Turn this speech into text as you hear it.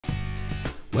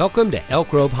Welcome to Elk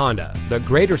Grove Honda, the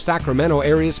greater Sacramento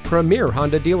area's premier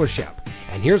Honda dealership.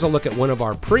 And here's a look at one of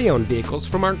our pre-owned vehicles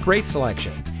from our great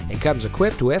selection. It comes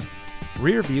equipped with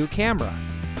rear view camera,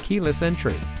 keyless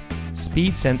entry,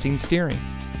 speed sensing steering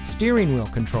wheel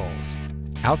controls,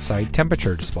 outside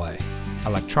temperature display,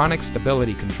 electronic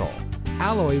stability control,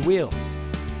 alloy wheels,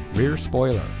 rear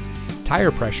spoiler,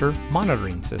 tire pressure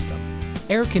monitoring system,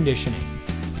 air conditioning,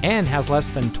 and has less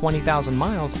than 20,000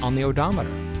 miles on the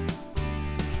odometer.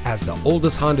 As the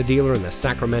oldest Honda dealer in the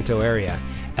Sacramento area,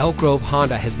 Elk Grove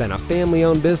Honda has been a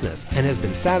family-owned business and has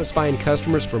been satisfying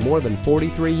customers for more than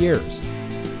 43 years.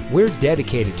 We're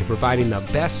dedicated to providing the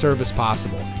best service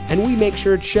possible, and we make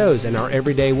sure it shows in our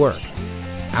everyday work.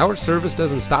 Our service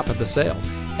doesn't stop at the sale.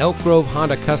 Elk Grove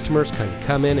Honda customers can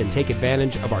come in and take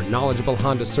advantage of our knowledgeable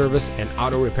Honda service and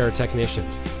auto repair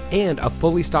technicians, and a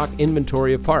fully stocked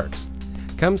inventory of parts.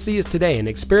 Come see us today and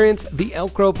experience the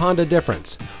Elk Grove Honda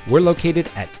difference. We're located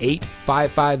at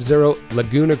 8550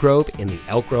 Laguna Grove in the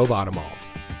Elk Grove Auto Mall.